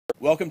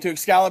Welcome to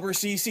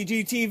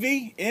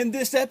ExcaliburCCGTV. In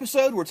this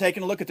episode, we're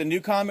taking a look at the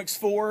new comics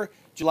for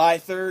July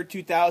 3rd,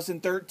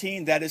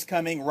 2013. That is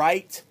coming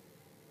right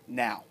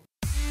now.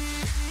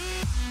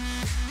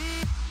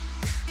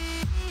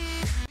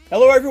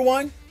 Hello,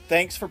 everyone.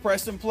 Thanks for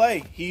pressing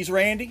play. He's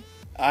Randy.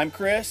 I'm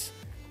Chris.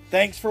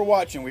 Thanks for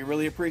watching. We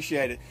really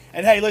appreciate it.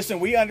 And hey, listen,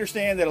 we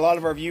understand that a lot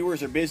of our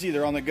viewers are busy.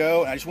 They're on the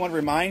go. And I just want to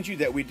remind you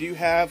that we do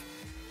have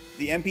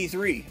the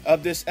MP3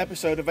 of this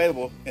episode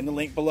available in the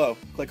link below.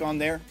 Click on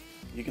there.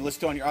 You can listen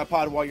to it on your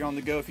iPod while you're on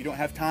the go if you don't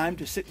have time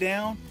to sit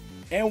down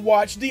and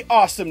watch the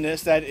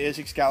awesomeness that is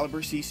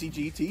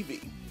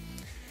ExcaliburCCGTV.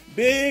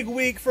 Big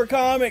week for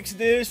comics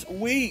this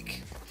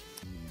week.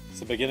 It's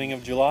the beginning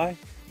of July,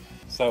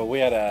 so we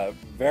had a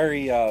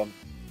very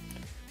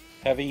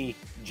heavy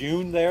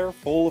June there,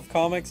 full of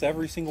comics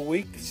every single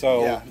week.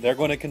 So yeah, they're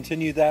going to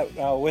continue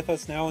that with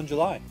us now in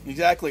July.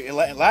 Exactly.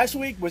 Last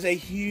week was a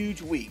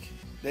huge week.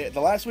 The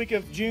last week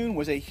of June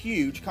was a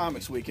huge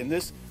comics week, and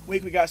this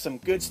week we got some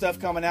good stuff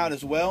coming out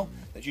as well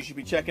that you should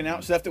be checking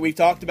out, stuff that we've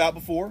talked about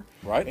before,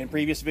 right, in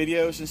previous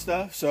videos and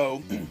stuff.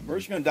 So we're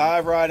just going to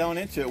dive right on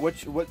into it.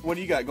 What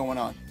do you got going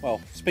on? Well,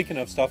 speaking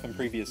of stuff in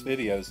previous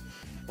videos,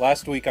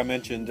 last week I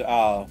mentioned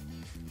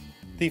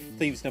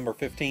Thieves number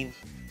 15.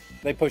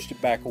 They pushed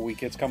it back a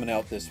week. It's coming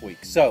out this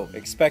week, so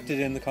expect it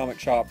in the comic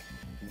shop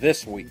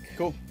this week.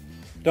 Cool.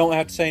 Don't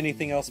have to say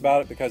anything else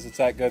about it because it's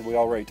that good. We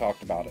already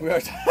talked about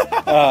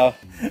it.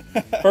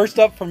 First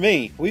up for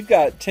me, we've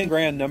got 10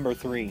 Grand number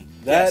 3.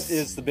 That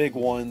is the big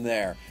one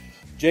there.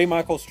 J.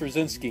 Michael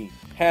Straczynski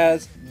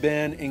has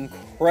been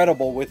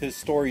incredible with his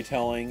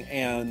storytelling,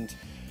 and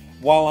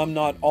while I'm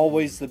not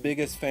always the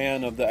biggest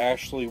fan of the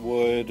Ashley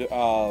Wood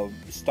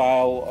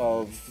style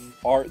of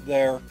art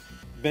there,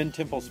 Ben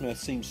Templesmith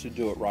seems to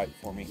do it right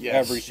for me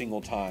every single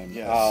time.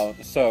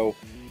 So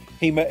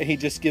he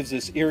just gives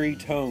this eerie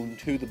tone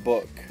to the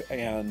book,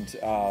 and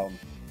I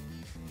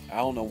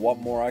don't know what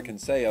more I can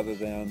say other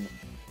than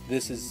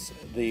this is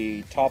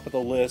the top of the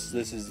list.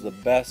 This is the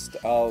best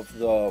of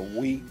the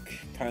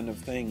week kind of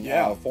thing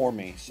for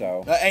me.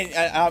 So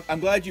and I'm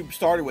glad you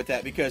started with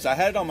that, because I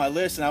had it on my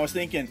list and I was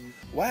thinking,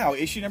 wow,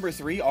 issue number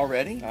 3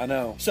 already? I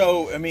know.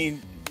 So, I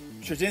mean,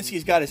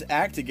 Straczynski's got his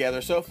act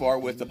together so far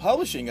with the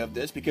publishing of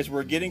this, because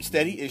we're getting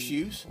steady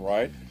issues.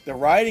 Right. The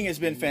writing has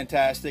been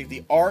fantastic.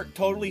 The art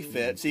totally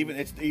fits,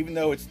 even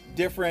though it's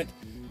different,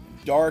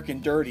 dark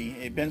and dirty.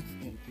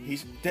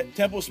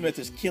 Templesmith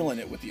is killing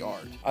it with the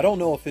art. I don't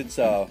know if it's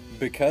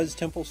because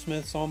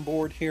Templesmith's on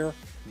board here,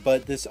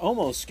 but this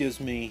almost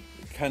gives me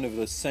kind of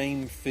the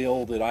same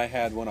feel that I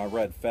had when I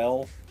read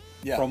Fell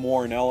from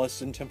Warren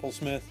Ellis and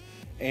Templesmith,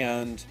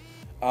 and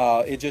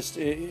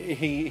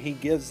he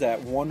gives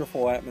that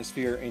wonderful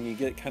atmosphere, and you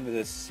get kind of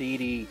this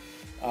seedy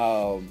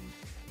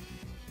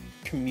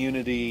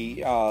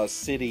community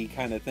city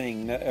kind of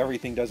thing.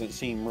 Everything doesn't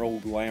seem real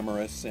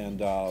glamorous and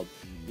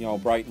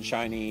bright and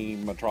shiny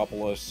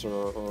metropolis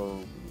or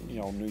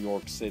New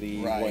York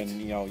City when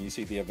you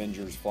see the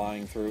Avengers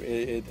flying through.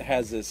 It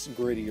has this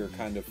grittier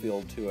kind of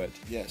feel to it.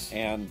 Yes.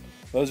 And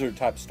those are the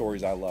type of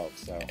stories I love.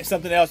 So and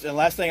something else, and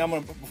last thing I'm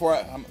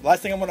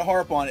gonna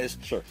harp on is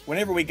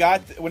whenever we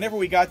got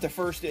the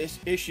first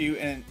issue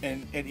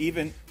and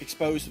even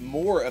exposed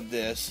more of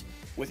this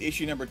with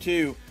issue number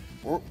 2,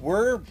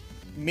 we're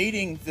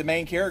meeting the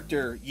main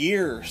character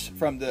years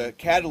from the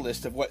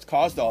catalyst of what's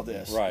caused all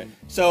this. Right.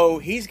 So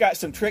he's got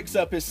some tricks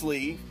up his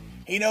sleeve.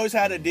 He knows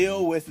how to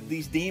deal with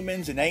these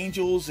demons and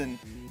angels and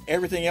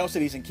everything else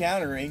that he's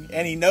encountering,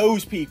 and he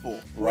knows people,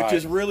 which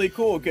is really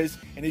cool, because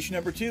in issue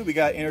number 2 we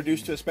got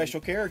introduced to a special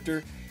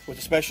character with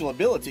a special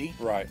ability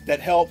that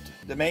helped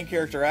the main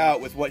character out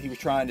with what he was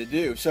trying to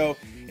do. So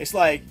it's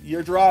like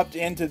you're dropped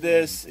into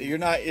this.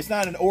 It's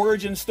not an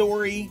origin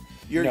story.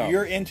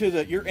 You're in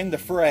the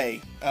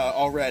fray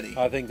already.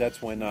 I think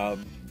that's when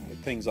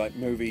things like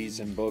movies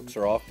and books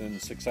are often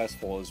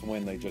successful, is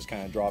when they just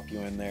kind of drop you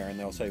in there and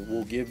they'll say,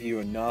 we'll give you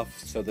enough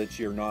so that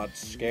you're not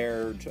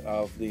scared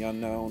of the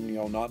unknown,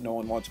 not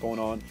knowing what's going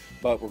on,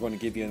 but we're going to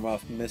give you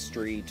enough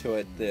mystery to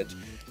it that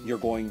you're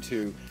going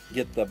to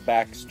get the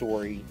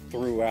backstory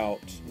throughout,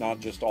 not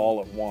just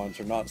all at once,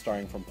 or not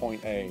starting from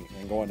point A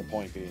and going to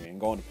point B and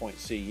going to point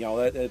C.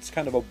 It's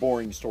kind of a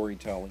boring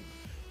storytelling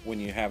when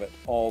you have it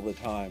all the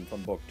time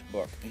from book to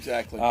book.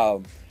 Exactly.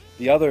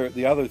 The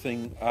other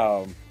thing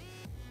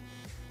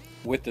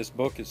with this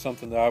book is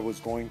something that I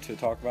was going to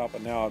talk about,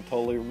 but now I've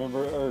totally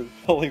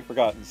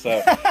forgotten.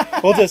 So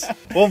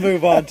we'll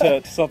move on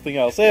to something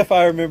else. If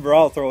I remember,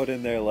 I'll throw it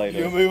in there later.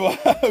 You'll move on.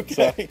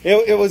 Okay.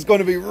 So it was going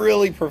to be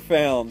really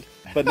profound,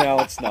 but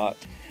now it's not.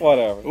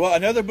 Whatever. Well,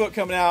 another book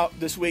coming out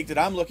this week that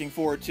I'm looking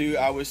forward to.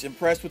 I was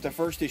impressed with the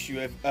first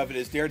issue of it.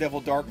 Is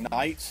Daredevil Dark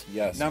Knights.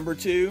 Yes. Number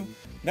 2.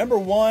 Number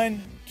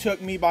 1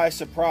 took me by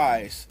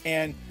surprise,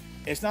 and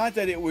it's not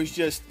that it was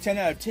just 10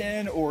 out of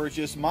 10 or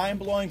just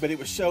mind-blowing, but it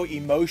was so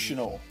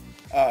emotional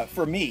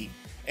for me.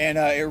 And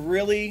it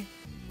really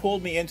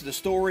pulled me into the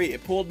story.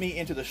 It pulled me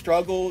into the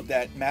struggle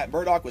that Matt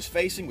Murdock was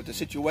facing with the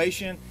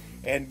situation.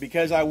 And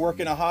because I work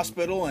in a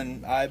hospital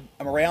and I'm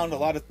around a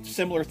lot of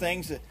similar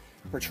things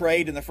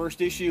portrayed in the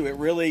first issue, it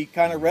really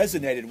kind of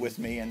resonated with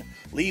me. And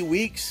Lee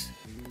Weeks'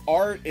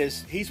 art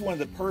he's one of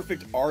the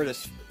perfect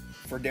artists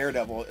for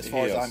Daredevil as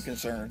far as I'm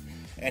concerned.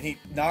 And he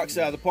knocks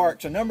it out of the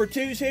park. So number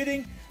 2's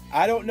hitting.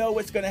 I don't know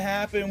what's going to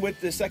happen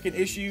with the second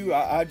issue.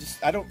 I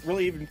don't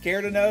really even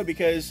care to know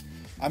because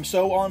I'm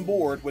so on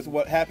board with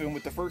what happened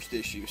with the first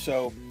issue.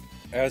 So,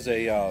 as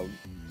a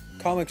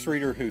comics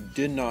reader who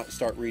did not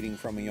start reading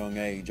from a young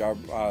age,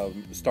 I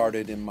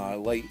started in my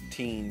late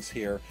teens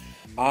here.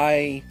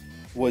 I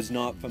was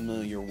not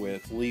familiar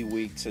with Lee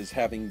Weeks as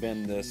having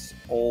been this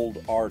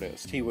old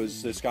artist. He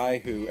was this guy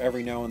who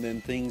every now and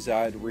then things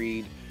I'd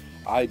read,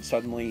 I'd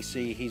suddenly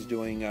see he's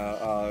doing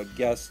a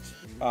guest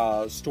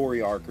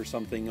story arc or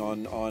something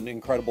on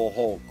Incredible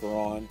Hulk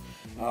or on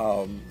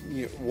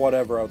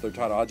whatever other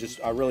title.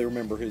 I really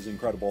remember his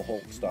Incredible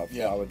Hulk stuff.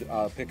 Yeah. I would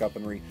pick up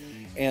and read,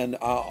 and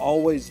I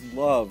always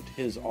loved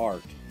his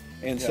art.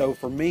 And so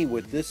for me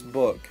with this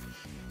book,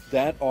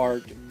 that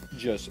art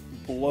just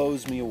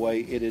blows me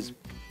away. It is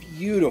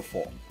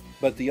beautiful.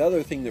 But the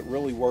other thing that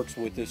really works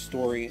with this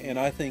story, and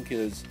I think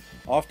is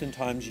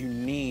oftentimes you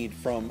need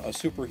from a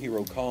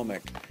superhero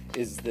comic,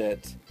 is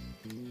that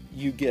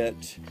you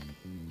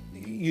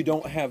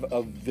don't have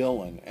a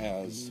villain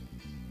as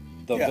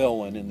the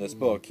villain in this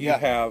book. You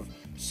have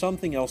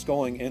something else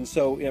going, and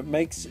so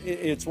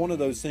it's one of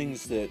those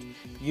things that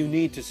you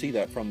need to see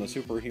that from the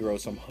superhero,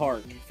 some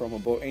heart from a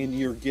book, and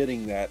you're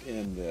getting that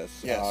in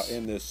this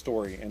in this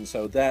story. And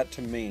so that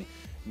to me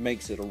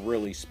makes it a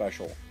really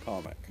special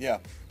comic.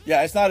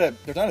 There's not a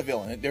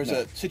villain. There's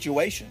a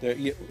situation.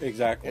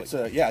 Exactly. It's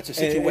a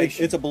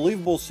situation. It's a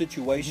believable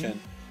situation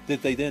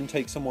that they then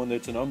take someone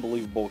that's an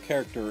unbelievable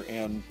character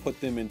and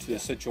put them into a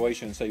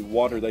situation and say,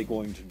 what are they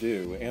going to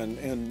do?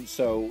 And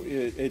so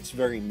it's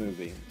very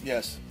moving.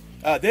 Yes.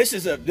 This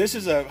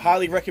is a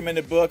highly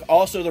recommended book.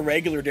 Also, the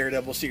regular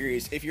Daredevil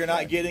series. If you're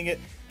not getting it,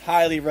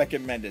 highly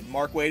recommended.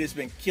 Mark Waid has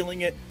been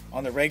killing it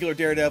on the regular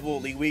Daredevil.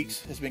 Lee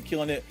Weeks has been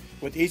killing it.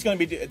 He's going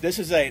to be. This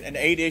is an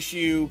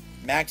 8-issue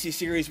maxi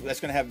series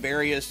that's going to have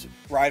various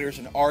writers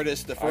and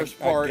artists. The first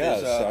part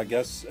is. I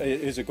guess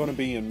is it going to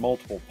be in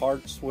multiple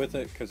parts with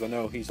it? Because I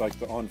know he's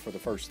on for the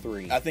first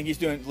 3. I think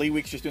Lee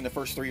Weeks just doing the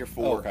first 3 or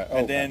 4,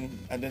 and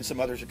then some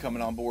others are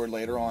coming on board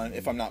later on,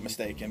 if I'm not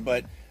mistaken.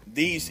 But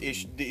these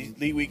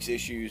Lee Weeks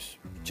issues,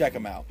 check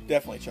them out.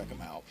 Definitely check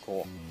them out.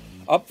 Cool.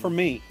 Up for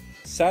me,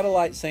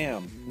 Satellite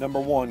Sam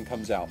 #1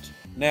 comes out.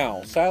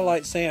 Now,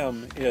 Satellite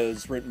Sam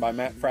is written by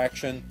Matt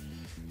Fraction.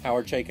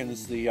 Howard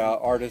Chaykin's the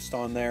artist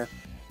on there.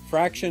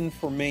 Fraction,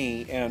 for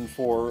me and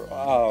for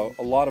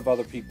a lot of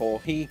other people,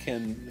 he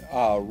can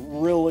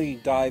really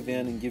dive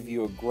in and give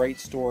you a great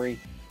story,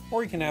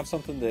 or he can have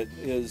something that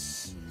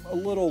is a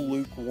little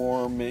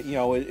lukewarm.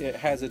 It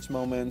has its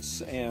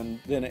moments and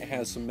then it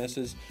has some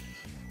misses.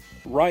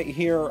 Right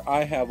here,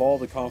 I have all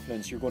the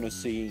confidence you're going to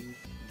see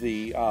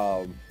the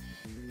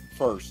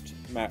first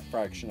Matt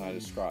Fraction I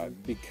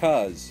described,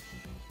 because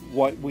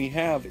what we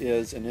have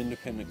is an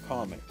independent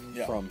comic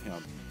from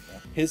him.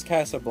 His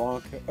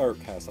Casanova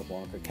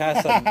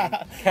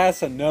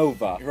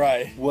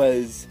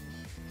was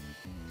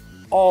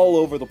all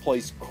over the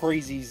place,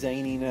 crazy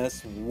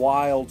zaniness,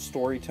 wild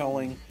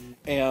storytelling,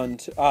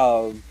 and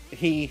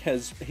he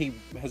has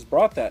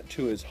brought that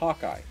to his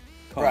Hawkeye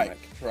comic.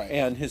 Right.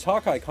 And his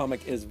Hawkeye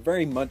comic is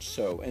very much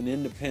so an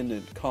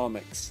independent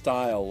comic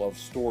style of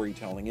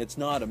storytelling. It's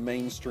not a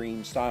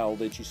mainstream style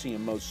that you see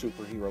in most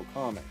superhero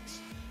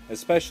comics,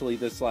 especially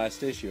this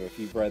last issue. If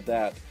you've read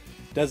that,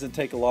 doesn't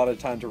take a lot of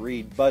time to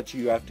read, but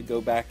you have to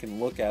go back and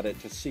look at it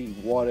to see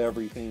what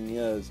everything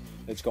is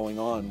that's going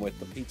on with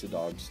the Pizza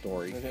Dog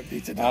story.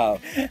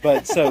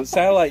 But so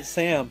Satellite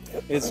Sam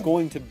is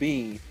going to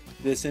be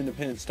this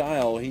independent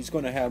style. He's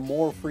going to have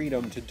more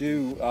freedom to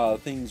do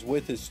things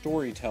with his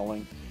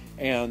storytelling,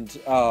 and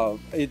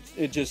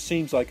it just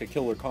seems like a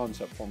killer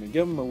concept for me.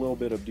 Give him a little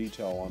bit of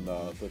detail on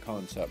the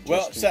concept.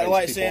 Well,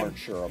 Satellite Sam,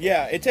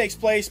 it takes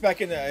place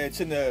back in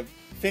the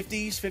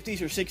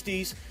 50s or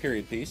 60s.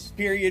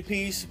 Period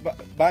piece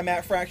by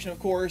Matt Fraction, of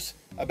course,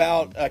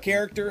 about a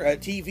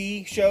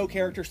TV show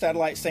character,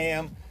 Satellite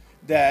Sam,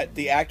 that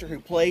the actor who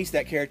plays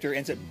that character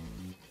ends up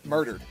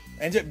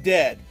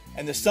dead.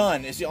 And the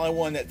son is the only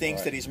one that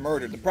thinks that he's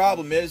murdered. The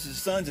problem is his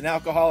son's an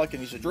alcoholic and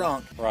he's a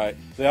drunk. Right.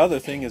 The other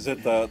thing is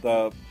that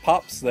the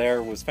pops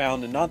there was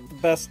found in not the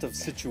best of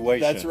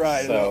situations. That's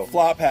right. So, the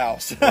flop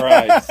house.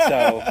 Right.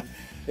 So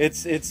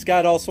it's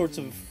got all sorts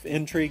of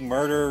intrigue,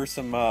 murder,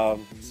 some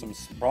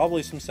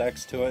probably some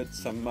sex to it,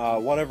 some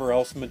whatever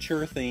else,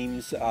 mature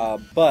themes,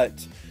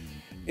 but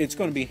it's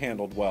going to be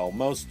handled well.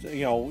 Most,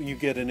 you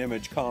get an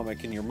Image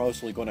comic and you're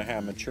mostly going to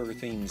have mature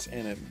themes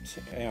in it,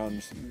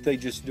 and they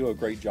just do a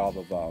great job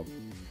of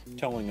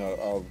telling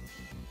a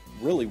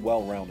really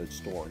well-rounded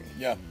story.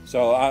 Yeah.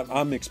 So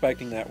I'm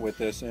expecting that with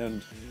this,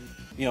 and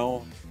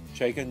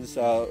Chaykin's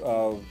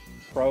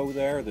pro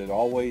there that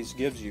always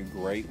gives you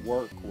great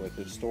work with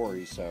his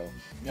story. So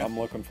I'm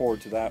looking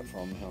forward to that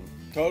from him.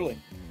 Totally.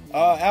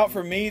 Out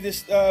for me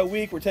this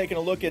week, we're taking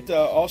a look at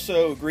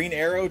also Green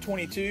Arrow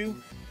 22.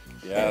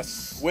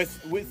 Yes.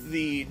 With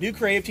the new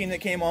creative team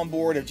that came on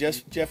board of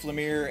Jeff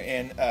Lemire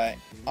and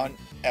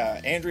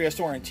Andrea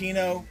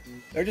Sorrentino,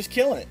 they're just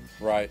killing it.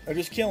 Right. They're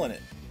just killing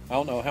it. I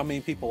don't know how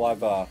many people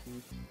I've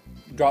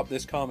dropped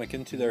this comic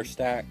into their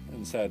stack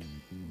and said,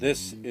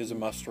 this is a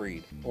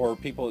must-read. Or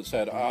people that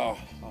said, oh,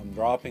 I'm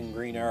dropping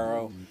Green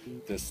Arrow.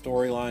 This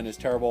storyline is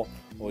terrible.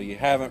 Well, you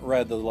haven't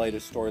read the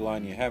latest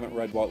storyline. You haven't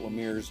read what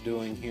Lemire's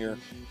doing here.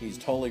 He's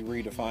totally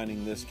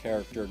redefining this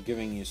character,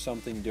 giving you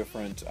something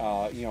different,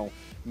 you know,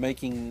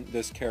 making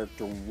this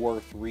character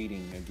worth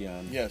reading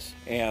again. Yes.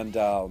 And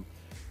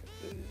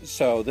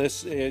so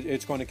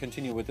it's going to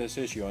continue with this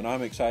issue. And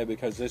I'm excited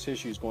because this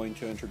issue is going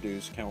to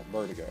introduce Count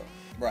Vertigo.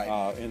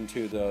 Right.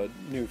 Into the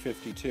new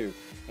 52.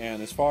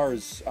 And as far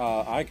as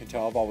I can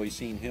tell, I've always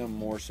seen him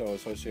more so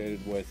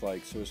associated with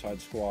like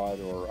Suicide Squad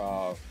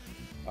or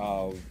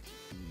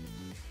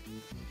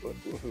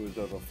who was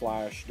the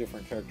Flash,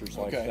 different characters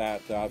like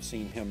that I've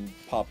seen him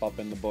pop up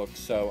in the books.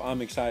 So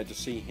I'm excited to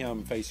see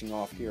him facing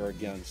off here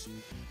against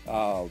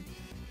Oliver.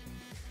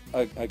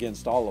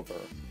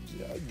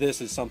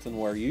 This is something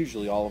where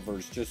usually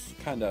Oliver's just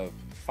kind of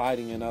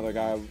fighting another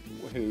guy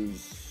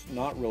who's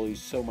not really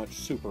so much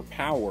super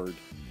powered,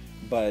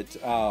 but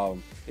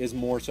is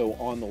more so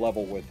on the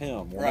level with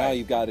him. Well, now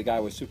you've got a guy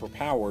with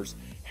superpowers.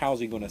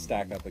 How's he going to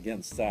stack up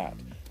against that?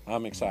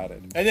 I'm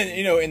excited. And then,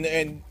 you know,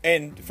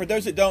 and for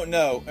those that don't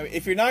know,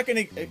 if you're not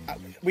going to,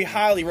 we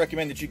highly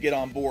recommend that you get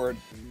on board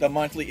the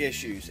monthly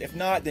issues. If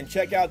not, then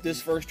check out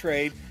this first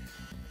trade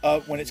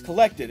when it's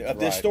collected of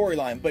this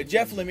storyline. But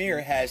Jeff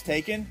Lemire has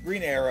taken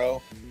Green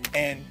Arrow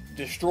and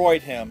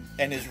destroyed him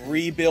and is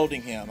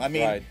rebuilding him. I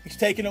mean, he's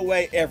taken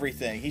away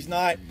everything. He's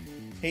not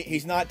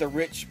the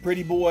rich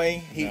pretty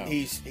boy.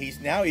 He's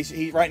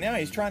right now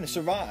he's trying to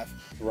survive.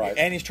 Right.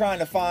 And he's trying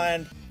to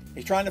find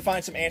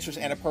some answers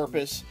and a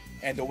purpose.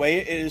 And the way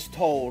it is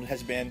told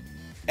has been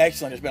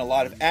excellent. There's been a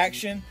lot of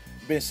action.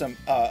 Been some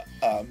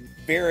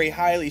very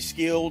highly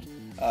skilled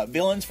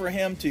villains for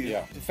him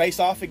to face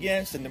off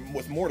against, and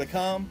with more to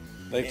come.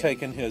 They've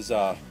taken his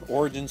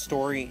origin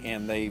story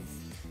and they've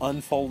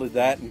unfolded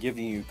that and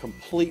given you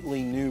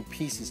completely new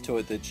pieces to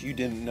it that you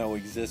didn't know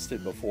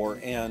existed before,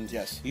 and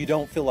you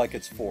don't feel like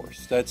it's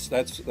forced. That's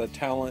the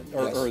talent,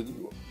 or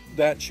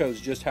that shows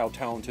just how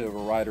talented of a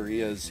writer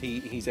he is.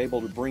 He's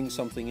able to bring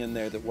something in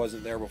there that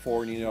wasn't there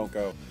before, and you don't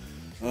go,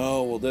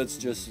 oh, well, that's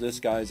just this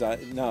guy's.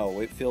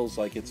 No, it feels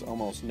like it's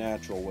almost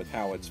natural with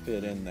how it's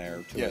fit in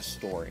there to a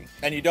story.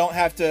 And you don't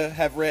have to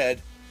have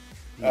read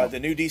the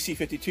new DC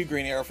 52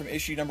 Green Arrow from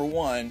issue number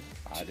 1.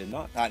 I did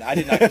not. I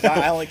did not, because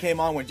I only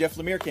came on when Jeff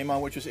Lemire came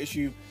on, which was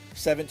issue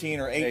 17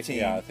 or 18.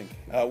 Yeah, I think.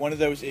 One of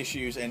those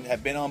issues, and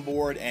have been on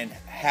board and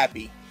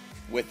happy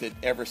with it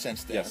ever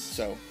since then. Yes.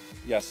 So.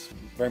 Yes,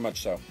 very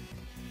much so.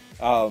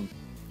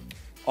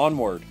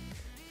 Onward.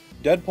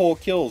 Deadpool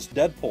Kills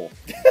Deadpool.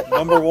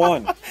 Number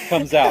 1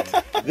 comes out.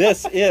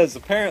 This is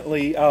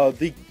apparently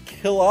the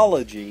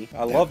Killology.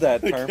 I love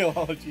that term.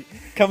 Killology.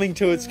 Coming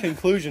to its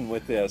conclusion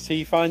with this.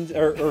 He finds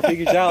or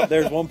figures out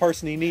there's one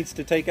person he needs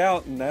to take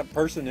out, and that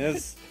person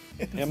is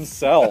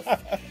himself.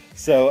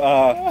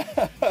 So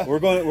we're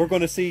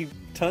going to see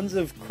tons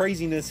of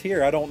craziness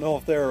here. I don't know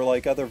if there are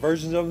like other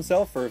versions of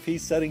himself, or if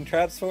he's setting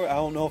traps for it. I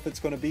don't know if it's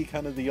going to be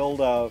kind of the old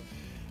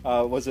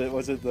was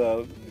it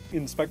the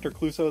Inspector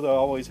Clouseau that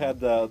always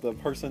had the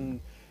person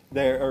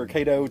there, or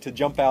Kato, to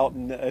jump out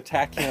and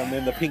attack him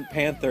in the Pink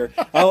Panther.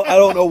 I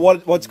don't know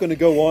what's going to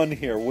go on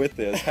here with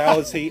this. How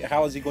is he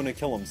going to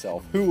kill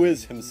himself? Who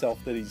is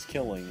himself that he's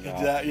killing?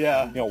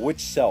 You know, which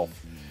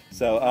self?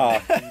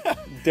 So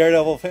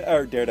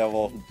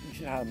Daredevil.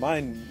 My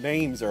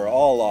names are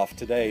all off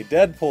today.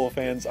 Deadpool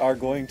fans are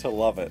going to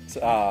love it.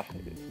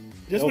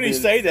 Just when you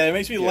say that, it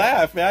makes me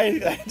laugh,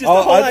 man.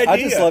 I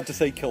just love to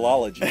say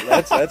Killology.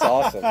 That's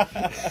awesome.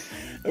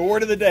 The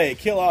word of the day,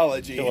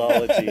 Killology.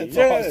 Killology.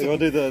 Awesome. We'll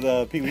do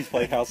the Pee-wee's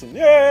Playhouse, and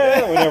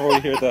whenever we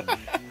hear the.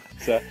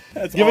 So,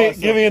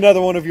 give me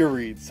another one of your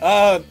reads.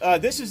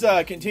 This is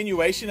a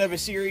continuation of a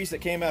series that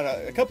came out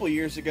a couple of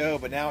years ago,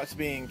 but now it's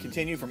being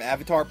continued from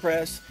Avatar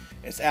Press.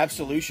 It's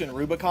Absolution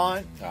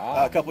Rubicon.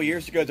 A couple of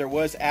years ago, there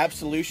was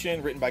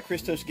Absolution, written by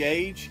Christos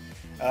Gage.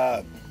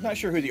 I'm not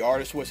sure who the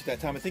artist was at that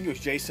time. I think it was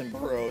Jason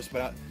Burrows,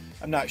 but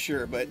I'm not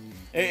sure. But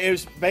it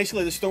was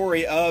basically the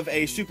story of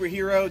a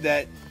superhero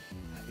that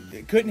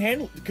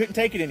couldn't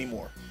take it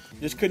anymore.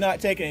 Just could not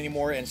take it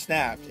anymore, and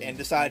snapped and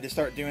decided to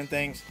start doing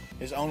things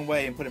his own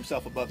way and put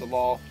himself above the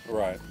law.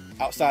 Right.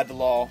 Outside the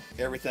law,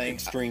 everything.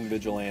 Extreme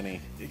vigilante.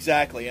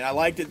 Exactly. And I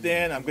liked it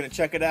then. I'm going to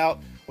check it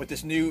out with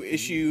this new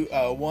issue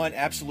 1,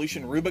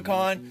 Absolution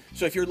Rubicon.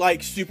 So if you're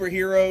like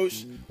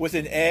superheroes with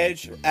an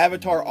edge,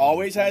 Avatar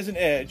always has an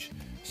edge.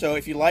 So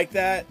if you like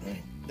that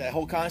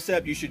whole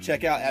concept, you should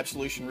check out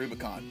Absolution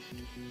Rubicon.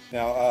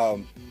 Now,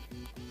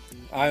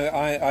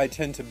 I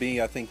tend to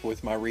be, I think,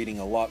 with my reading,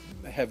 a lot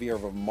heavier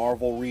of a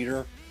Marvel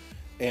reader.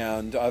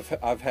 And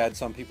I've had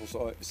some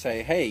people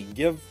say, hey,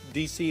 give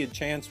DC a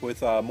chance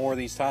with more of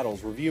these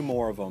titles, review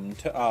more of them,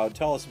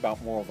 tell us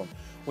about more of them.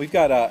 We've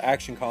got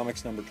Action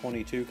Comics number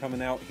 22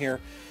 coming out here.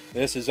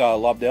 This is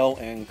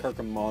Lobdell and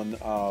Kirkham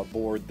on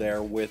board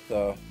there with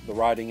the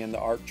writing and the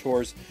art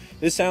chores.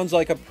 This sounds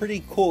like a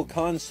pretty cool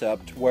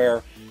concept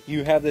where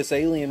you have this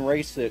alien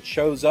race that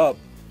shows up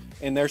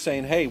and they're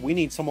saying, hey, we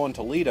need someone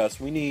to lead us.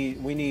 We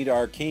need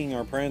our king,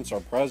 our prince, our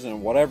president,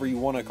 whatever you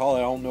want to call it.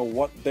 I don't know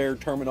what their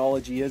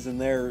terminology is in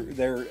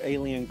their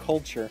alien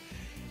culture,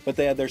 but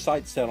they had their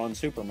sights set on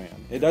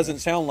Superman. It doesn't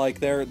sound like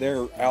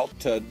they're out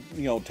to,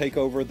 you know, take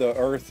over the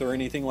Earth or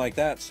anything like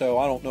that. So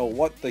I don't know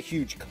what the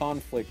huge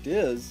conflict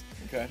is.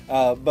 Okay.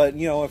 But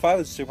you know, if I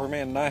was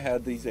Superman and I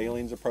had these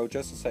aliens approach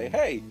us and say,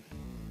 hey,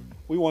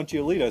 we want you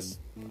to lead us,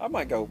 I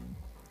might go,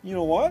 you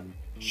know what?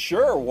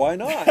 Sure, why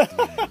not?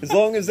 As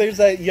long as there's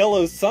that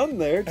yellow sun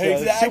there to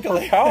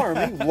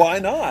superpower me, why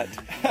not?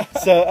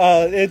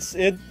 So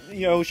it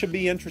you know, should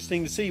be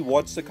interesting to see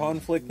what's the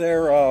conflict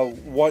there,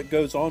 what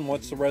goes on,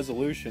 what's the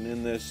resolution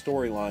in this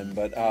storyline.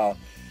 But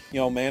you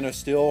know, Man of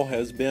Steel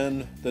has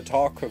been the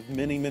talk of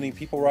many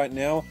people right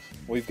now.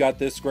 We've got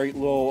this great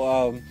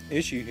little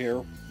issue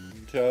here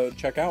to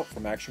check out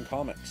from Action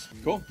Comics.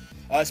 Cool.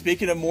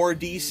 Speaking of more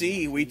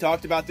DC, we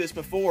talked about this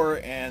before,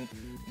 and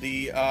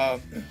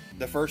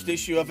the first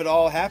issue of it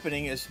all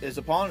happening is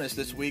upon us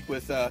this week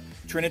with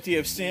Trinity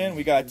of Sin.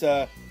 We got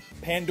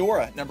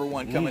Pandora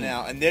 #1 coming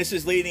out, and this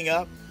is leading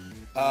up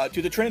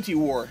to the Trinity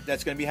War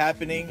that's going to be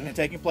happening and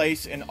taking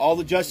place in all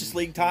the Justice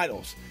League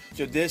titles.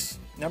 So this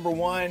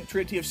 #1,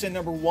 Trinity of Sin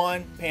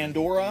 #1,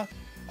 Pandora,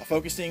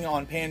 focusing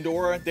on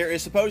Pandora. There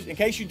is supposed, in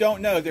case you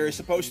don't know, there is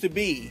supposed to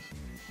be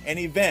an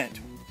event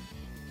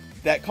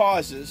that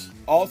causes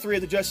all three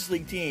of the Justice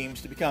League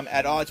teams to become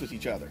at odds with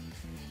each other.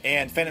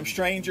 And Phantom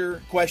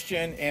Stranger,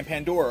 Question, and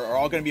Pandora are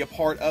all going to be a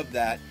part of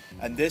that.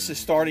 And this is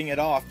starting it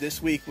off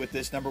this week with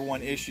this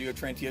 #1 issue of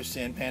Trinity of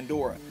Sin,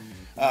 Pandora.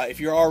 If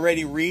you're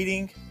already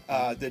reading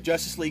the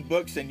Justice League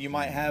books, then you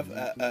might have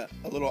a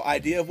little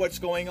idea of what's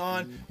going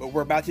on. But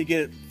we're about to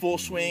get it full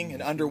swing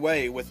and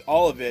underway with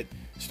all of it,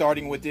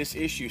 starting with this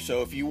issue.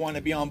 So if you want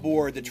to be on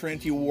board the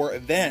Trinity War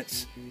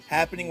events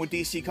happening with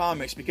DC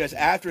Comics, because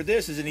after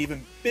this is an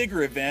even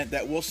bigger event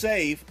that we'll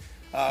save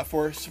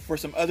for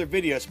some other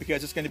videos,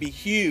 because it's going to be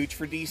huge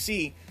for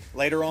DC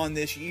later on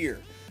this year.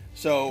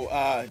 So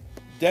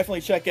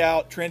definitely check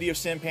out Trinity of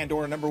Sin,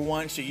 Pandora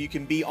 #1, so you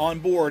can be on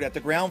board at the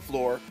ground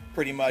floor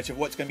pretty much of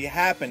what's going to be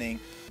happening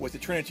with the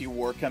Trinity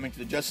War coming to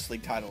the Justice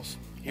League titles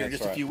here in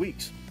just a few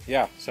weeks.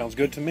 Yeah, sounds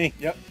good to me.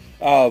 Yep.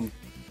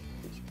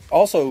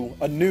 Also,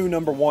 a new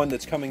 #1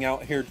 that's coming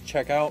out here to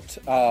check out,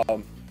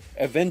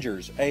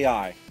 Avengers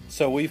A.I.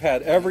 So we've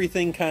had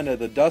everything kind of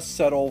the dust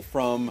settle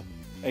from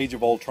Age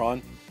of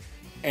Ultron,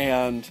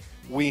 and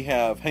we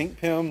have Hank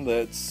Pym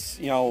that's,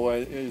 you know,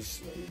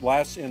 is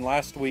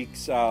last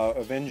week's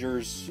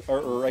Avengers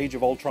or Age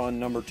of Ultron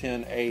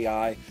 #10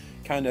 A.I.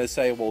 kind of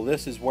say, well,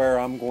 this is where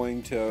I'm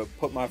going to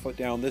put my foot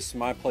down. This is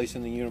my place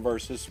in the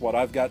universe. This is what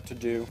I've got to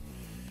do.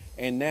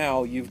 And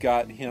now you've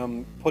got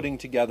him putting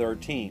together a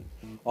team.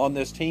 On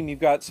this team, you've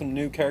got some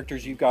new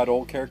characters, you've got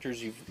old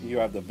characters, you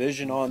have the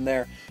Vision on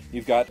there,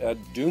 you've got a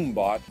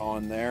Doombot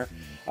on there,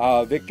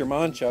 Victor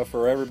Mancha,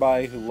 for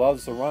everybody who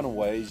loves the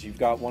Runaways, you've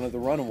got one of the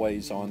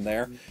Runaways on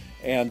there,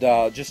 and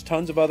just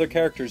tons of other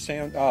characters.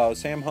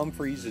 Sam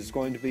Humphries is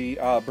going to be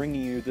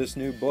bringing you this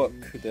new book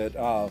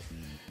that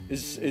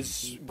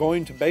is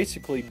going to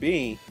basically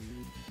be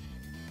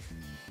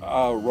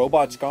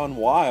robots gone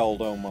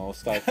wild,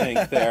 almost. I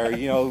think there,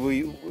 you know,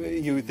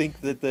 you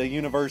think that the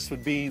universe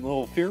would be a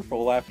little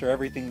fearful after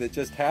everything that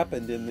just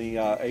happened in the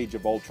Age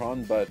of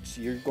Ultron, but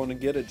you're going to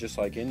get it just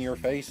like in your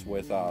face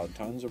with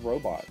tons of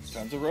robots.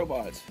 Tons of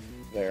robots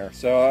there.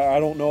 So I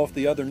don't know if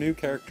the other new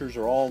characters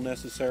are all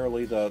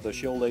necessarily the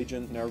S.H.I.E.L.D.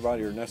 agent and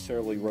everybody are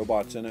necessarily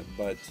robots in it,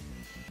 but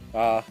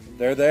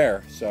they're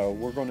there. So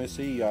we're going to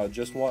see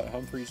just what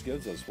Humphries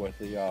gives us with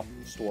the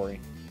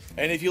story.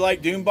 And if you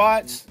like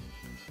Doombots,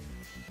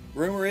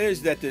 rumor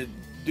is that the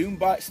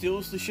Doombot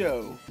steals the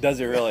show.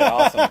 Does it really?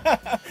 Awesome.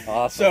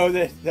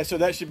 Awesome. So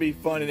that should be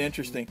fun and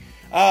interesting.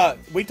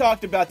 We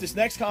talked about this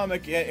next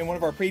comic in one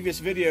of our previous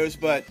videos,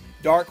 but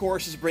Dark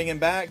Horse is bringing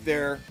back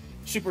their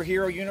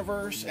superhero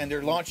universe, and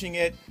they're launching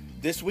it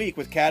this week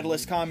with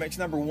Catalyst Comics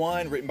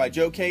 #1, written by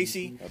Joe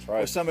Casey. That's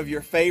right. With some of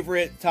your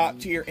favorite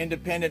top-tier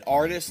independent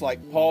artists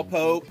like Paul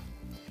Pope.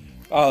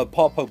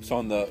 Paul Pope's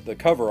on the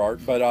cover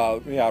art,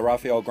 but yeah,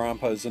 Rafael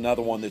Grampa is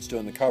another one that's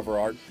doing the cover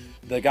art.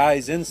 The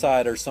guys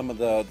inside are some of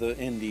the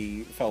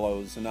indie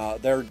fellows, and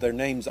their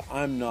names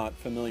I'm not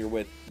familiar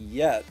with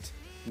yet,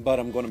 but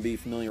I'm going to be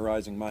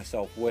familiarizing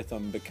myself with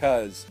them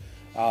because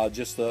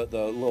just the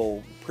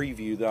little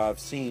preview that I've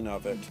seen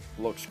of it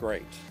looks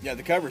great. Yeah,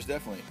 the covers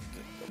definitely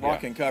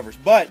rocking covers.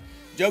 But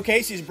Joe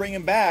Casey's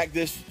bringing back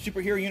this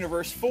superhero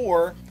universe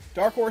for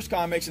Dark Horse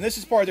Comics, and this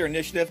is part of their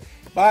initiative.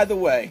 By the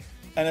way,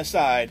 an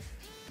aside,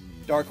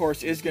 Dark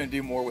Horse is going to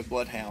do more with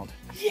Bloodhound.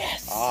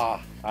 Yes!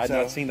 I've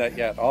not seen that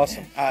yet.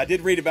 Awesome. I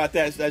did read about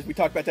that as we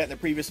talked about that in the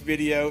previous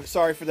video.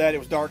 Sorry for that. It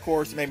was Dark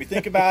Horse. It made me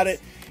think about it.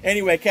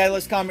 Anyway,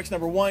 Catalyst Comics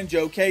 #1,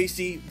 Joe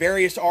Casey,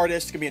 various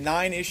artists. It's going to be a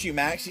 9-issue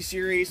maxi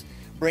series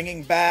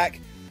bringing back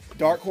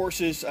Dark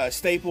Horse's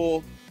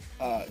staple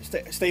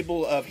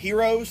of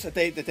heroes that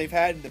they've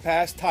had in the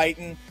past.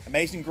 Titan,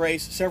 Amazing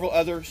Grace, several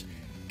others,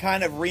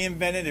 kind of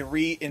reinvented and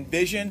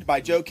re-envisioned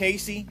by Joe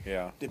Casey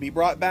to be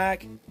brought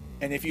back.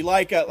 And if you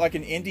like an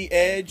indie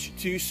edge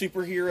to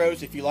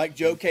superheroes, if you like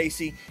Joe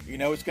Casey, you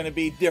know it's going to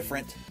be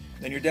different,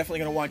 then you're definitely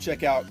going to want to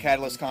check out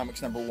Catalyst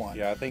Comics #1.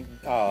 Yeah,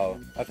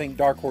 I think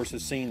Dark Horse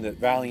has seen that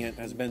Valiant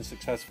has been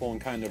successful in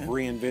kind of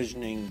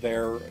re-envisioning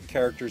their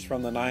characters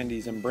from the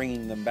 90s and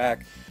bringing them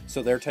back.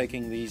 So they're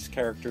taking these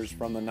characters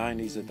from the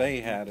 90s that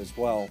they had as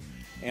well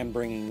and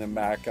bringing them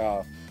back.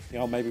 You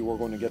know, maybe we're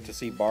going to get to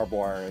see Barbed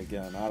Wire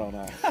again. I don't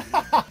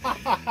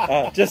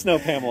know. Just no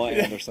Pamela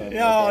Anderson.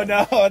 No,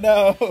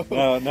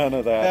 none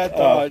of that.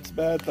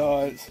 Bad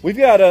thoughts. We've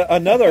got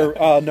another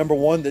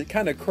 #1 that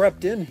kind of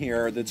crept in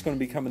here that's going to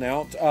be coming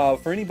out.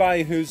 For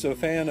anybody who's a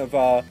fan of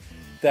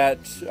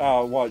that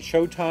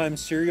Showtime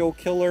serial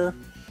killer,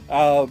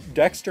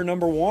 Dexter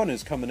 #1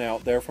 is coming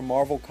out there from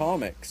Marvel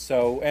Comics.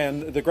 So,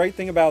 and the great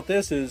thing about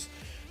this is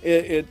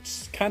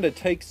it kind of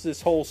takes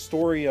this whole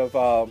story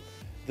of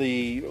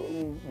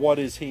what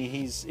is he?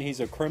 He's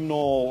a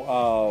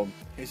criminal.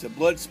 He's a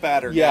blood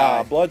spatter guy.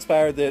 Yeah, blood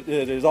spatter that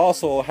is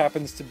also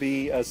happens to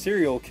be a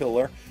serial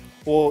killer.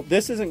 Well,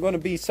 this isn't going to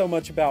be so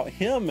much about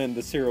him and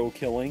the serial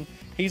killing.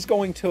 He's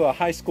going to a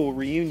high school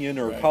reunion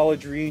or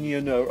college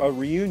reunion, a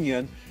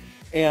reunion,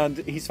 and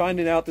he's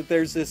finding out that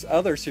there's this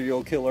other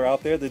serial killer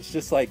out there that's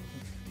just like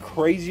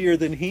crazier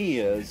than he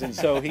is, and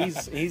so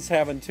he's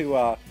having to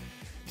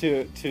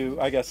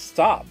I guess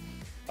stop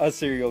a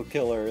serial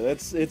killer.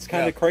 It's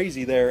kind of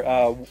crazy there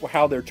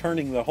how they're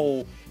turning the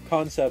whole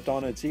concept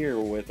on its ear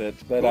with it,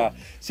 but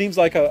seems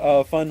like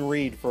a fun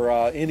read for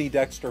any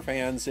Dexter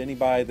fans,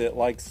 anybody that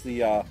likes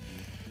the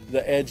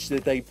edge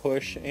that they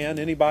push, and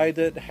anybody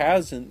that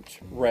hasn't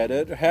read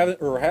it,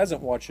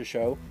 hasn't watched the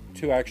show,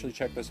 to actually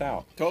check this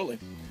out. Totally.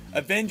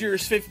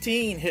 Avengers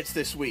 15 hits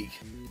this week,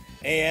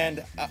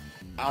 and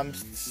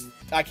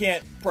I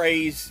can't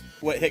praise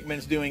what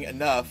Hickman's doing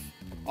enough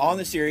on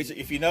the series.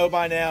 If you know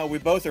by now, we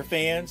both are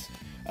fans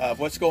of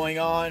what's going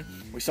on.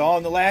 We saw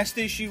in the last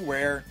issue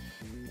where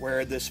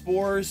the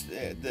spores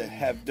that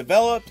have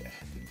developed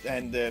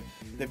and the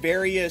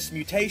various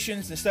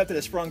mutations and stuff that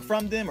has sprung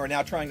from them are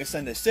now trying to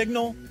send a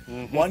signal.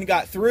 One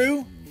got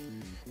through,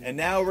 and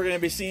now we're going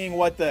to be seeing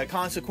what the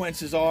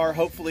consequences are,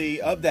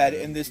 hopefully, of that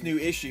in this new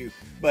issue.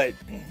 But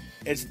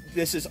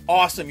this is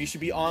awesome. You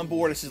should be on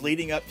board. This is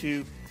leading up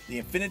to the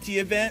Infinity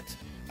event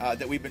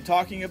that we've been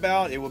talking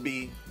about. It will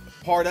be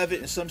part of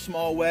it in some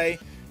small way.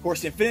 Of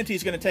course, the Infinity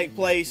is going to take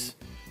place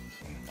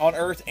on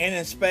Earth and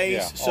in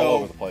space, so all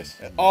over the place.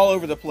 All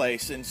over the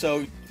place, and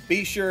so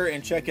be sure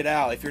and check it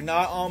out. If you're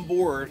not on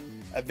board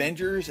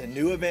Avengers and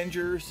New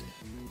Avengers,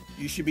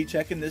 you should be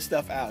checking this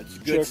stuff out. It's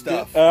good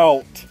stuff. Check it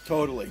out.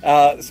 Totally.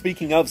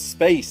 Speaking of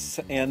space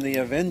and the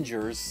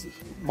Avengers,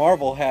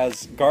 Marvel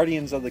has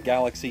Guardians of the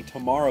Galaxy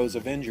Tomorrow's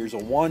Avengers, a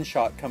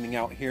one-shot coming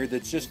out here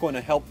that's just going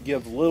to help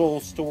give little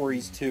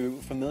stories to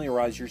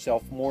familiarize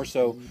yourself more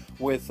so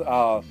with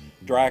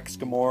Drax,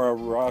 Gamora,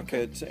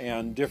 Rocket,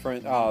 and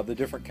the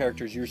different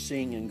characters you're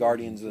seeing in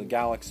Guardians of the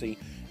Galaxy.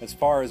 As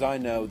far as I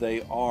know,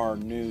 they are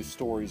new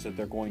stories that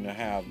they're going to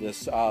have.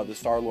 This the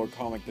Star-Lord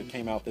comic that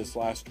came out this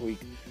last week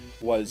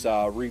was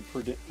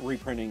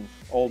reprinting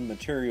old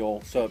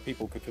material so that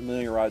people could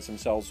familiarize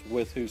themselves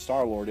with who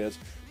Star-Lord is.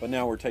 But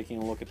now we're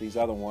taking a look at these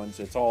other ones.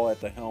 It's all at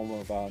the helm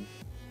of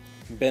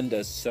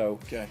Bendis, so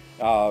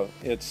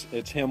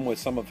it's him with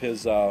some of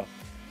his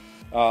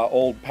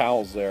old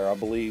pals there. I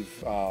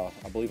believe I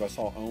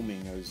saw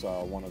Oming as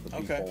one of the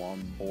people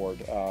on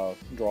board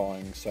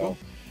drawing. So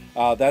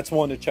that's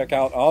one to check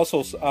out.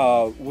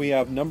 Also, we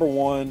have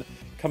 #1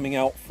 coming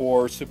out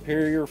for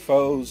Superior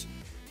Foes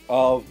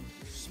of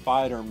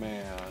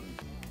Spider-Man.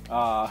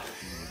 I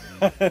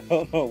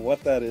don't know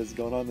what that is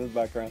going on in the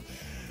background.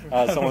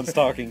 Someone's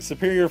talking.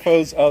 Superior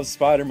Foes of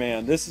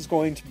Spider-Man. This is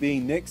going to be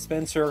Nick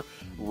Spencer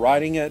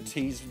writing it.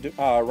 He's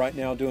right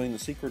now doing the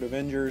Secret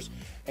Avengers,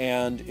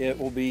 and it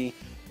will be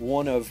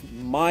one of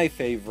my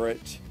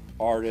favorite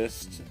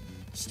artists,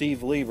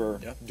 Steve Lever,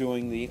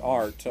 doing the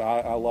art.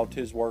 I loved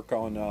his work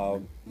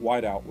on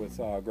Whiteout with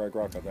Greg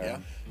Rucka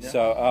there.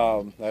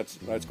 So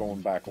that's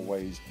going back a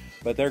ways.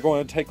 But they're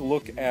going to take a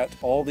look at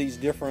all these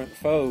different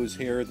foes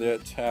here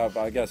that have,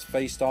 I guess,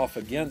 faced off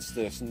against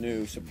this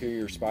new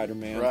Superior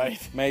Spider-Man.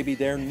 Right. Maybe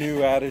their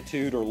new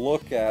attitude or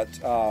look at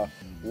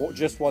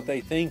just what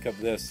they think of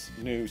this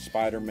new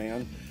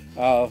Spider-Man.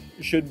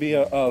 Should be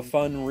a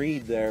fun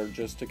read there,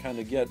 just to kind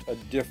of get a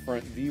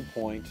different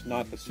viewpoint,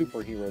 not the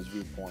superhero's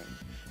viewpoint.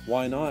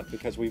 Why not?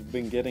 Because we've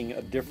been getting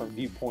a different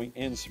viewpoint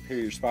in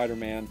Superior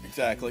Spider-Man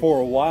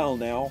for a while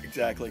now.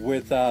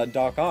 With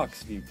Doc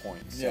Ock's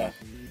viewpoints. So,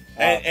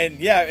 and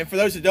for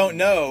those that don't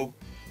know,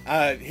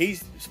 Superior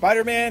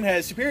Spider-Man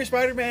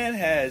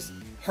has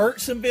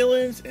hurt some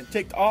villains and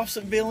ticked off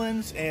some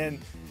villains and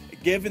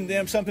giving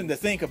them something to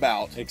think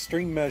about.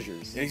 Extreme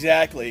measures.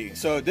 Exactly.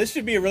 So this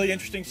should be a really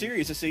interesting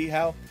series to see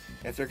how,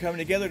 if they're coming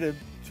together to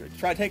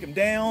try to take them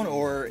down,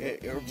 or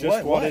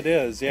just what it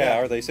is. Yeah.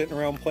 Are they sitting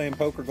around playing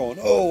poker going,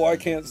 oh, I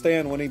can't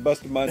stand when he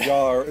busted my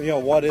jaw, or, you know,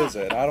 what is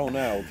it? I don't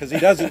know. Because he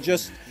doesn't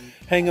just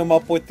hang them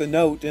up with the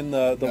note in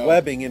the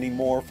webbing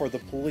anymore for the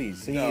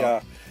police. And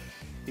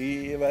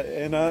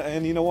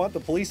you know what? The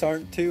police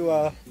aren't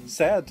too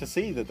sad to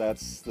see that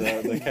that's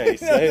the case.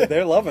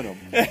 They're loving them.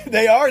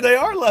 They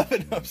are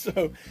loving them.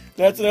 So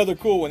that's another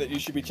cool one that you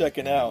should be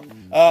checking out.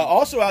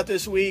 Also out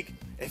this week,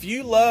 if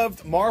you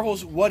loved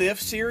Marvel's What If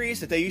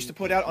series that they used to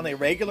put out on a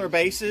regular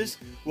basis,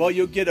 well,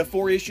 you'll get a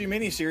 4-issue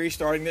miniseries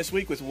starting this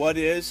week with What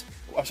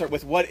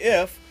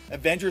If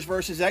Avengers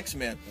vs.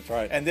 X-Men. That's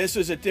right. And this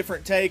is a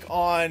different take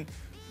on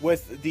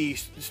with the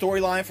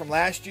storyline from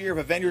last year of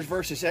Avengers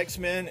vs.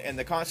 X-Men and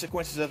the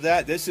consequences of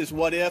that. This is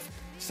what if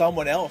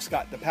someone else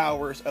got the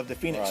powers of the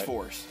Phoenix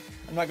Force.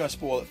 I'm not going to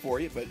spoil it for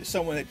you, but it's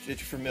someone that you're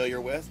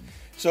familiar with.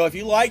 So if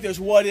you like those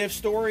what if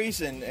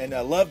stories and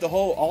love the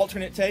whole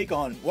alternate take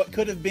on what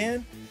could have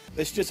been,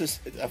 it's just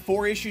a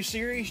 4-issue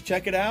series.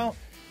 Check it out.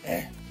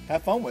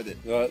 Have fun with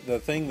it. The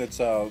thing that's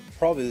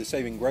probably the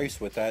saving grace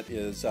with that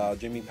is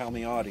Jimmy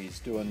Palmiotti's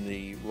doing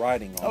the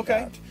writing on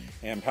that.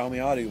 And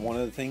Palmiotti, one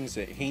of the things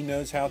that he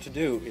knows how to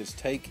do is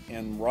take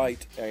and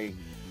write a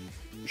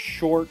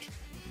short,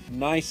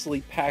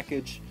 nicely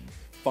packaged,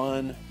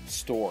 fun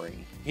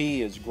story.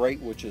 He is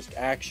great with just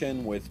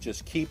action, with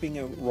just keeping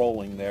it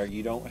rolling there.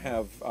 You don't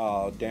have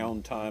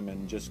downtime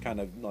and just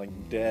kind of like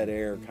dead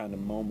air kind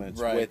of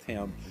moments with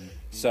him.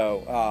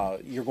 So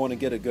you're going to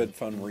get a good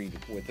fun read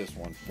with this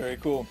one. Very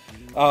cool.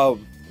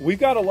 We've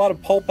got a lot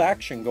of pulp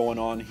action going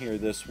on here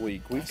this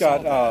week. We've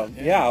got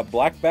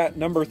Black Bat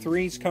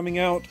 #3 is coming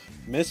out,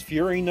 Miss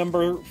Fury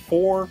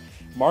 #4,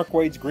 Mark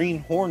Waid's Green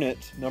Hornet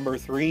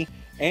 #3,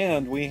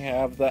 and we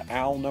have the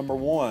Owl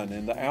 #1.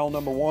 And the Owl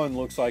 #1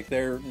 looks like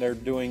they're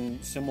doing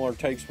similar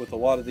takes with a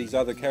lot of these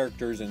other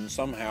characters, and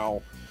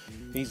somehow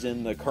he's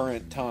in the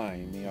current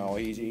time. You know,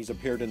 he's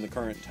appeared in the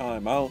current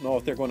time. I don't know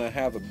if they're going to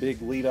have a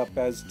big lead up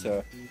as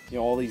to, you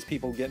know, all these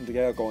people getting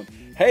together going,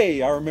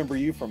 hey, I remember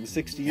you from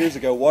 60 years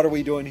ago. What are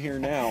we doing here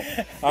now?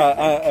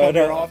 Come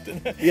here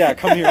often. Yeah,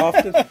 come here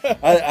often.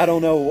 I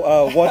don't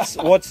know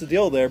what's the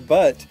deal there,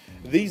 but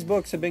these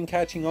books have been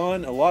catching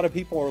on. A lot of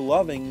people are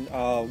loving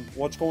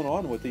what's going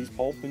on with these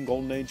Pulp and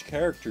Golden Age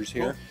characters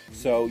here. Cool.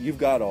 So you've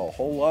got a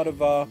whole lot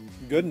of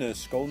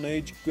goodness, Golden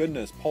Age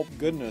goodness, Pulp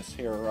goodness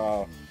here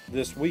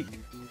this week.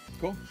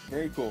 Cool.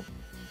 Very cool.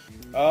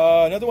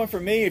 Another one for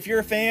me, if you're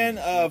a fan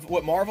of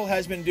what Marvel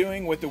has been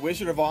doing with the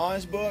Wizard of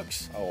Oz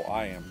books. Oh,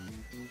 I am.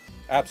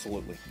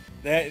 Absolutely.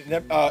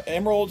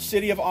 Emerald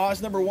City of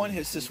Oz #1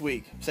 hits this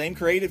week. Same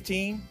creative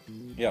team.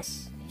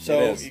 Yes.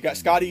 So you got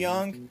Scotty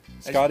Young.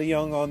 Scotty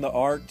Young on the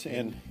art,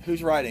 and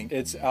who's writing?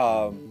 It's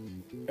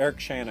Eric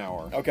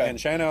Shanauer. Okay. And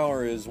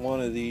Shanauer is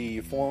one of the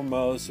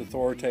foremost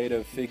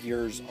authoritative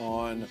figures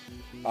on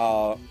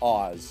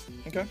Oz.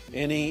 Okay.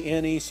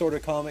 Any sort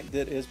of comic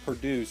that is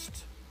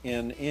produced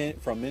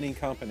from any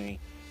company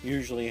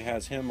usually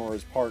has him or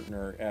his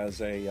partner as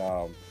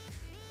a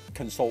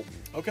consultant.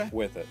 Okay.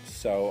 With it.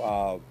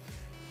 So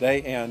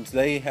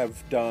they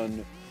have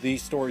done.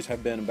 These stories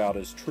have been about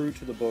as true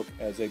to the book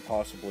as they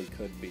possibly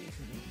could be.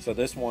 Mm-hmm. So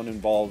this one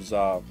involves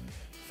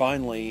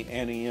finally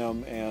Annie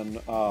M and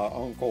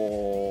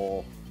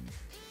Uncle.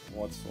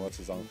 What's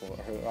his uncle?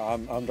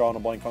 I'm drawing a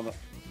blank on that.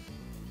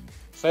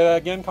 Say that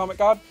again, Comic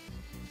God.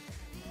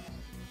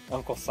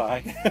 Uncle Si.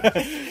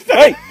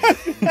 Hey,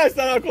 that's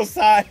not Uncle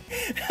Si.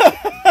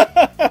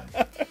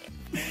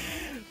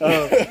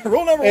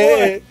 Rule number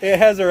 1. It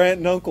has her aunt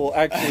and uncle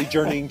actually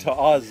journeying to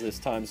Oz this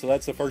time, so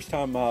that's the first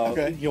time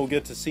you'll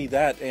get to see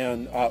that.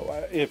 And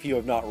if you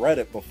have not read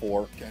it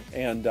before,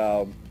 and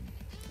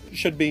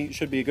should be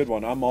a good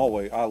one. I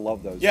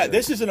love those. Yeah,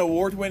 this is an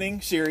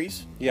award-winning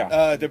series.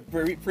 Yeah, the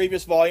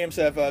previous volumes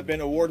have been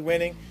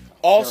award-winning.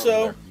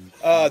 Also,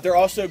 they're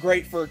also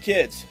great for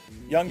kids,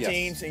 young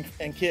teens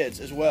and kids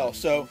as well.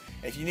 So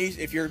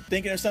if you're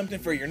thinking of something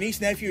for your niece,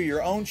 nephew,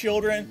 your own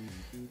children,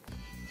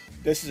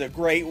 this is a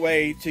great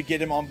way to get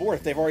them on board.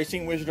 If they've already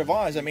seen Wizard of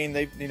Oz, I mean,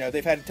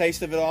 they've had a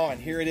taste of it all, and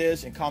here it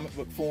is in comic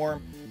book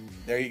form.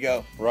 There you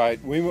go.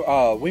 Right.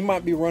 We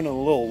might be running a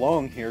little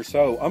long here,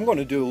 so I'm going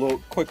to do a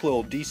quick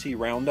little DC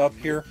roundup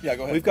here. Yeah,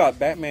 go ahead. We've got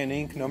Batman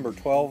Inc.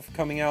 #12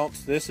 coming out.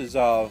 This is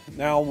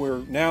now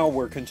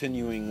we're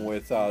continuing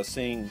with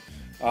seeing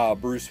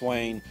Bruce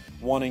Wayne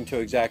wanting to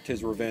exact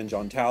his revenge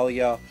on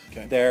Talia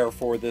there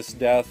for this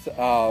death.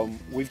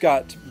 We've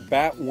got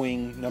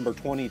Batwing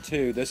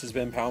 #22. This has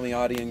been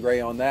Palmiotti and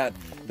Gray on that.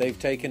 They've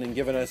taken and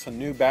given us a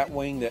new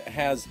Batwing that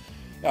has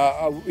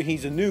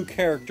he's a new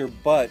character,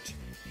 but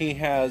he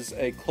has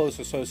a close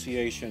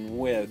association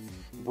with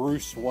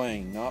Bruce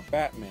Wayne, not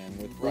Batman,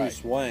 with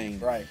Bruce Wayne.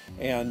 Right.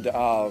 And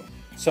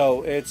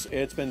so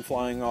it's been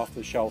flying off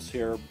the shelves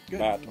here.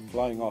 Bat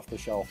flying off the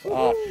shelf.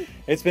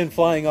 It's been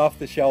flying off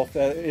the shelf.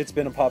 It's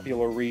been a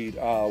popular read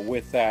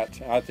with that.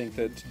 I think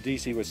that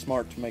DC was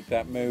smart to make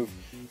that move.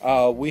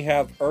 We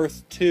have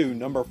Earth 2,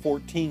 number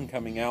 14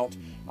 coming out.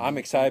 I'm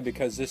excited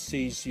because this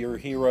sees your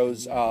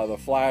heroes, the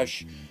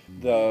Flash,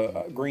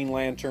 the Green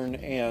Lantern,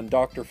 and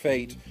Dr.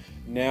 Fate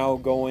now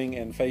going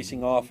and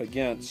facing off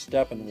against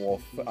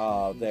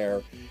Steppenwolf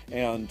there.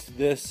 And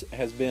this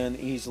has been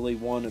easily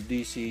one of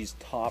DC's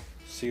top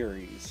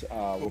series,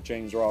 with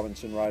James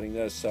Robinson writing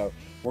this. So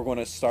we're going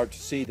to start to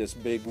see this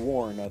big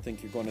war, and I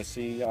think you're going to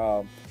see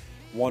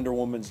Wonder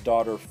Woman's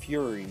daughter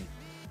Fury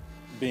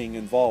being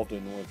involved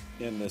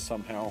in this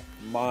somehow.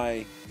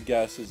 My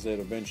guess is that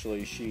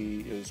eventually she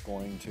is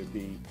going to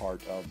be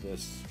part of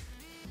this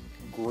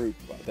group.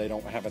 They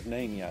don't have a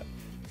name yet.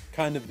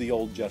 Kind of the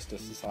old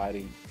Justice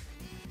Society,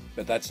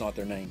 but that's not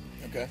their name.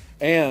 Okay.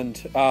 And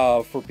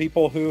for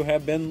people who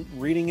have been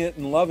reading it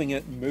and loving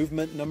it,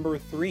 Movement number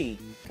 3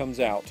 comes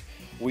out.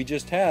 We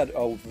just had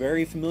a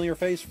very familiar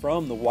face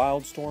from the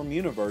Wildstorm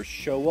universe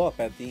show up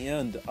at the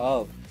end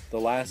of the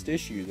last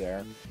issue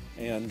there.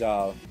 And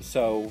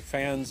so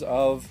fans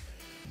of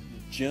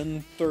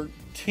Gen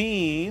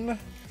 13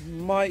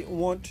 might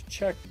want to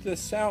check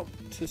this out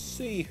to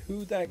see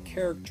who that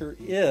character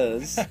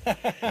is.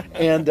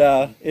 And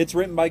it's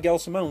written by Gail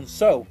Simone,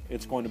 so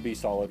it's going to be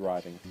solid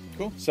writing.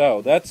 Cool.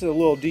 So that's a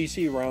little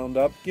DC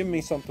roundup. Give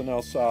me something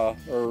else, or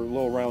a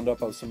little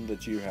roundup of some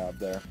that you have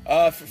there.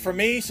 For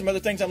me, some other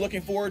things I'm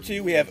looking forward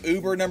to. We have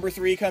Uber number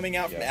 3 coming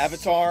out from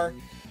Avatar.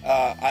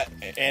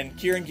 And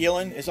Kieran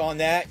Gillen is on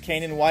that.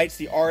 Kanan White's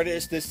the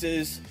artist. This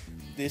is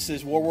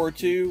World War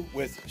II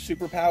with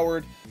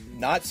superpowered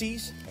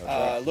Nazis,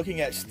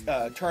 looking at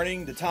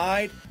turning the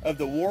tide of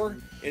the war.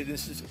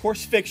 This is, of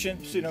course, fiction,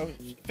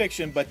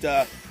 fiction.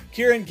 But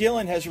Kieran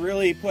Gillen has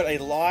really put a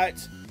lot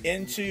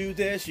into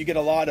this. You get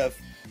a lot of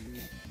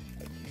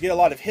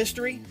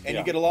history, and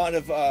you get a lot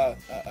of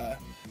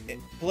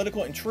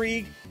political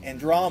intrigue and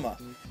drama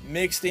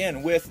mixed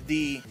in with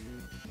the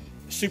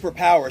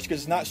superpowers, because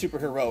it's not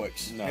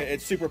superheroics. No.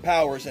 It's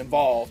superpowers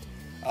involved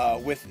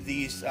with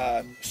these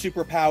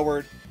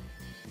superpowered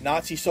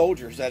Nazi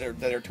soldiers that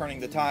are turning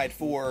the tide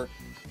for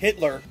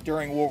Hitler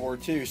during World War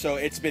II. So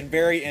it's been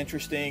very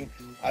interesting.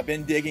 I've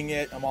been digging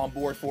it. I'm on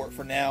board for it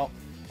for now.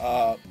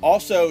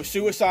 Also,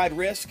 Suicide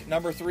Risk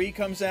number 3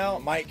 comes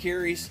out. Mike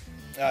Carey's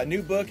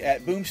new book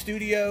at Boom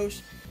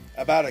Studios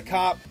about a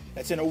cop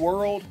that's in a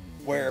world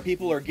where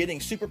people are getting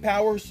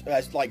superpowers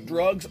as like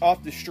drugs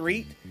off the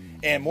street,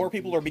 and more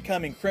people are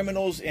becoming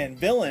criminals and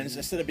villains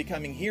instead of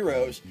becoming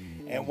heroes.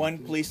 And one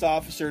police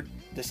officer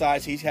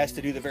decides he has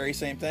to do the very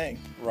same thing.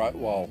 Right.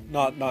 Well,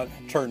 not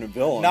turn a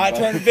villain. Not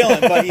turn a villain,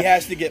 but he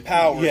has to get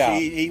powers. Yeah.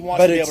 He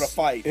wants to be able to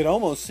fight. It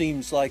almost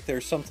seems like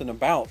there's something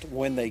about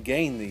when they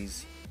gain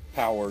these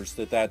powers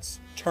that's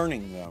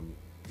turning them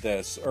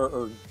this,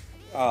 or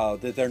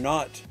that they're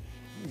not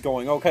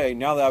going, okay,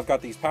 now that I've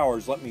got these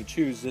powers, let me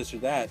choose this or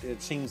that.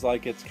 It seems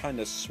like it's kind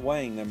of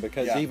swaying them,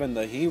 because even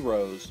the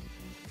heroes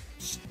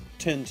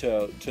tend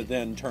to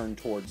then turn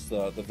towards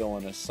the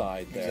villainous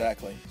side there.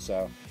 Exactly.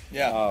 So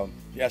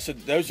so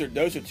those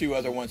are 2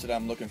 other ones that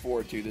I'm looking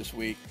forward to this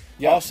week.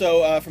 Yeah.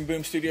 Also from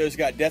Boom Studios,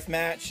 got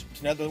Deathmatch.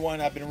 It's another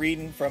one I've been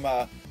reading from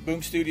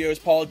Boom Studios.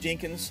 Paul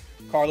Jenkins,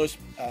 Carlos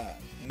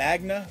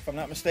Magna, if I'm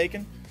not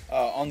mistaken,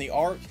 on the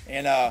art.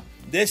 And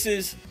this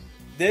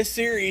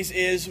series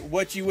is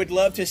what you would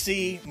love to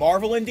see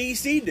Marvel and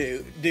DC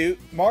do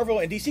Marvel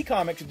and DC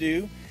Comics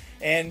do,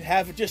 and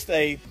have just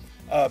a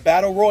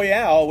battle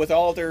royale with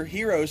all their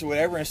heroes or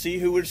whatever, and see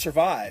who would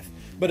survive.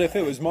 But if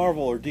it was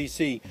Marvel or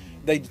DC,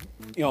 they'd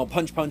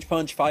punch,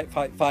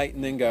 fight,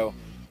 and then go,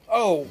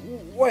 oh,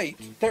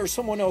 wait, there's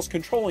someone else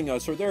controlling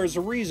us, or there's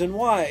a reason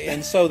why.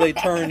 And so they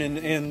turn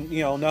and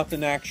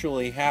nothing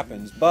actually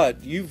happens. But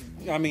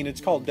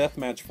it's called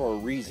Deathmatch for a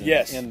reason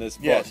in this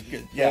book.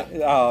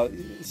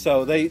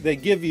 So they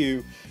give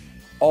you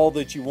all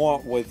that you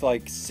want with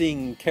like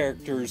seeing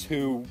characters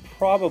who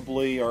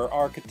probably are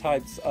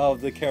archetypes of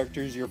the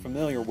characters you're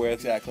familiar with.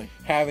 Exactly.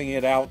 Having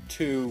it out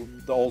to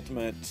the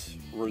ultimate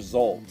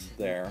result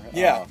there.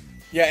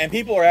 And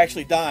people are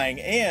actually dying,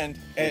 and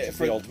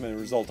for the ultimate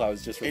result I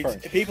was just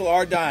referring to. People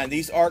are dying.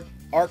 These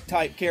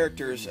archetype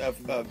characters of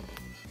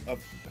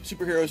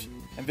superheroes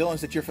and villains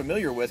that you're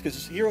familiar with, because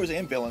there's heroes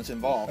and villains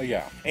involved.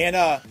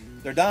 And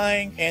they're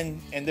dying,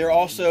 and they're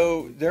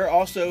also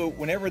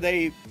whenever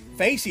they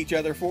face each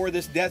other for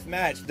this death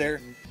match, they're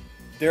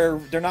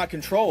not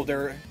controlled.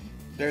 They're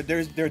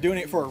doing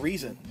it for a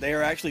reason. They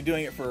are actually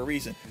doing it for a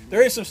reason.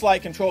 There is some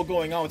slight control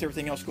going on with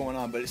everything else going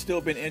on, but it's still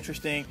been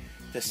interesting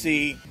to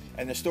see.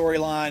 And the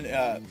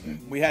storyline,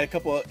 we had a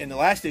couple in the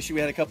last issue.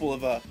 We had a couple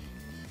of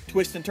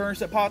twists and turns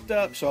that popped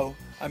up. So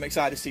I'm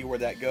excited to see where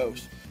that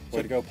goes.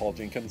 Way to go, Paul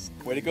Jenkins.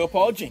 Way to go,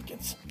 Paul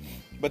Jenkins.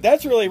 But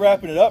that's really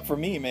wrapping it up for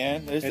me,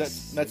 man.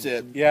 That's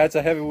it. Yeah, it's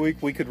a heavy week.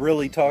 We could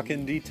really talk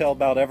in detail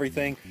about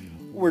everything.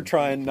 We're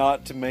trying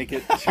not to make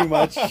it too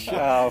much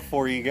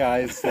for you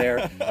guys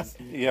there.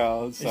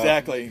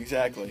 Exactly.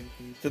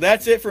 So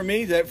that's it for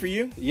me. Is that for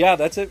you? Yeah,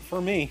 that's it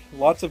for me.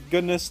 Lots of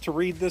goodness to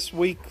read this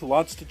week.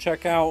 Lots to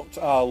check out.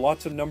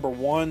 Lots of number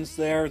 1s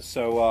there.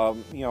 So,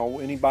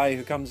 anybody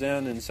who comes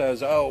in and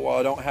says, oh, well,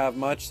 I don't have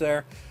much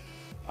there,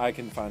 I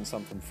can find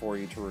something for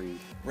you to read.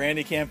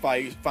 Randy can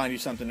find you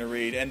something to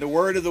read. And the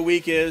word of the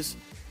week is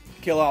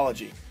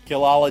Killology.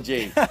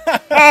 Killology.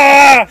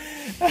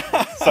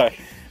 Sorry.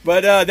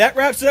 But that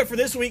wraps it up for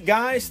this week,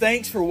 guys.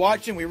 Thanks for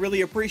watching. We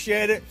really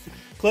appreciate it.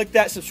 Click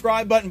that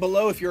subscribe button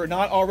below if you're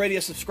not already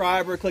a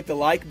subscriber. Click the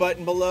like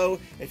button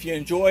below if you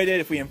enjoyed it.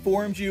 If we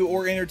informed you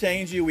or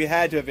entertained you, we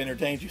had to have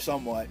entertained you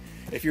somewhat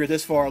if you're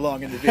this far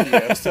along in the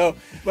video.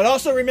 But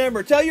also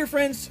remember, tell your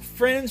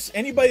friends,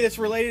 anybody that's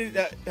related,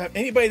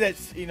 anybody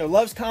that's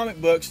loves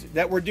comic books,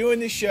 that we're doing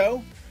this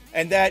show,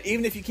 and that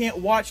even if you can't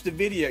watch the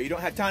video, you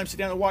don't have time to sit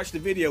down and watch the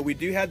video, we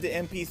do have the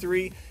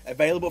MP3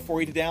 available for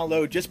you to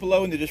download just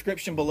below in the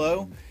description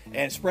below,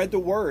 and spread the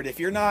word. If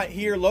you're not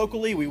here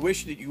locally, we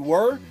wish that you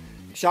were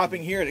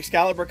shopping here at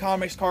Excalibur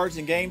Comics, Cards,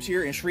 and Games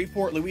here in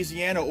Shreveport,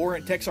 Louisiana, or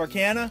in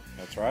Texarkana.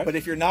 That's right. But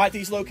if you're not at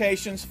these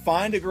locations,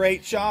 find a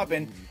great shop.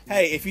 And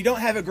hey, if you don't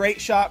have a great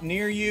shop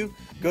near you,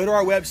 go to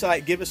our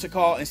website, give us a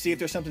call, and see if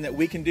there's something that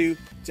we can do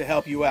to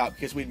help you out,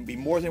 because we'd be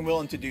more than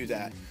willing to do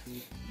that.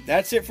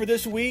 That's it for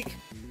this week.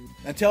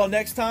 Until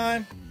next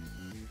time,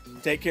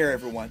 take care,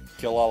 everyone.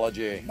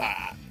 Killology. Bye.